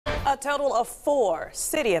A total of 4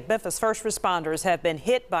 City of Memphis first responders have been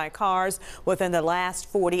hit by cars within the last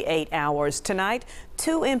 48 hours. Tonight,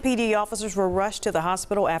 2 MPD officers were rushed to the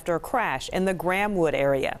hospital after a crash in the Grahamwood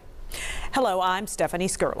area. Hello, I'm Stephanie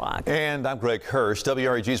Skurlock. And I'm Greg Hirsch.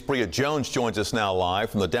 WREG's Bria Jones joins us now live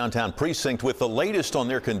from the downtown precinct with the latest on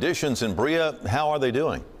their conditions. And Bria, how are they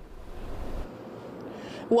doing?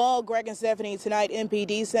 Well, Greg and Stephanie, tonight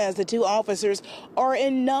MPD says the 2 officers are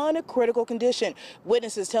in non-critical condition.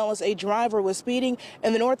 Witnesses tell us a driver was speeding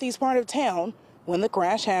in the northeast part of town when the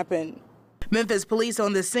crash happened. Memphis police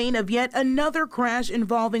on the scene of yet another crash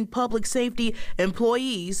involving public safety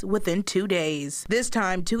employees within 2 days. This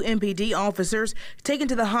time, 2 MPD officers taken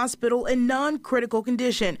to the hospital in non-critical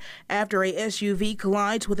condition after a SUV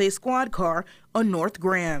collides with a squad car on North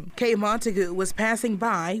Graham. Kay Montague was passing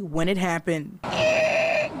by when it happened.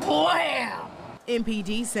 Blam!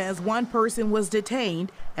 MPD says 1 person was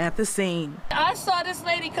detained at the scene. I saw this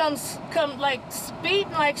lady come like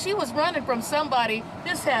speeding like she was running from somebody.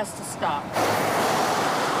 This has to stop.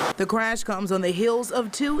 The crash comes on the heels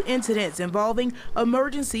of 2 incidents involving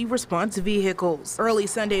emergency response vehicles. Early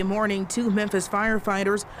Sunday morning, 2 Memphis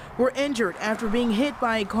firefighters were injured after being hit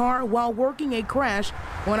by a car while working a crash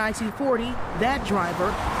on I-240. That driver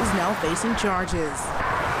is now facing charges.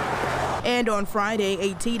 And on Friday,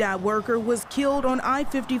 a TDOT worker was killed on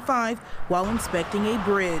I-55 while inspecting a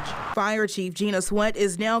bridge. Fire Chief Gina Sweat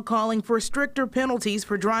is now calling for stricter penalties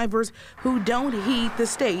for drivers who don't heed the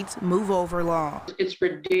state's move-over law. It's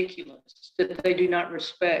ridiculous that they do not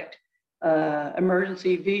respect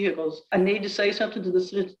emergency vehicles. I need to say something to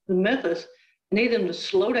the Memphis. I need them to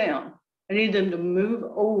slow down. I need them to move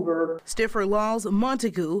over. Stiffer laws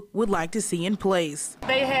Montague would like to see in place.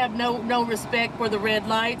 They have no respect for the red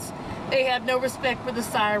lights. They have no respect for the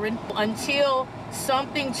siren. Until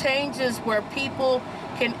something changes where people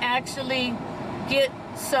can actually get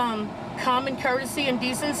some common courtesy and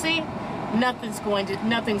decency, nothing's going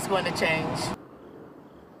to change.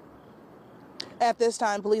 At this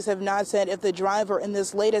time, police have not said if the driver in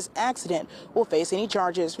this latest accident will face any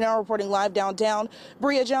charges. Now reporting live downtown,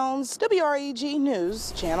 Bria Jones, WREG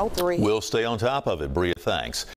News, Channel 3. We'll stay on top of it. Bria, thanks.